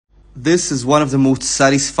This is one of the most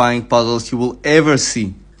satisfying puzzles you will ever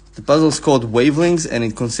see. The puzzle is called Wavelinks and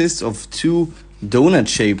it consists of two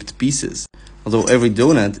donut-shaped pieces. Although every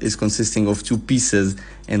donut is consisting of two pieces,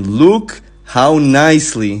 and look how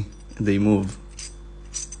nicely they move.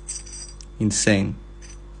 Insane.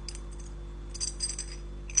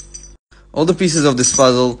 All the pieces of this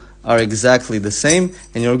puzzle are exactly the same,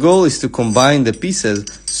 and your goal is to combine the pieces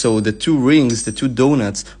so the two rings, the two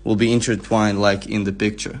donuts, will be intertwined like in the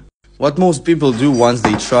picture. What most people do once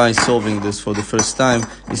they try solving this for the first time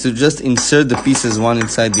is to just insert the pieces one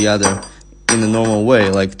inside the other in the normal way,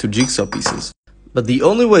 like two jigsaw pieces. But the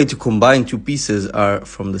only way to combine two pieces are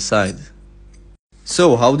from the side.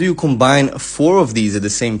 So, how do you combine four of these at the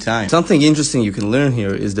same time? Something interesting you can learn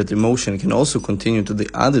here is that the motion can also continue to the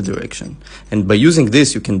other direction. And by using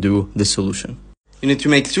this, you can do the solution. You need to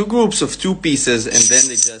make two groups of two pieces and then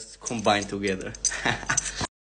they just combine together.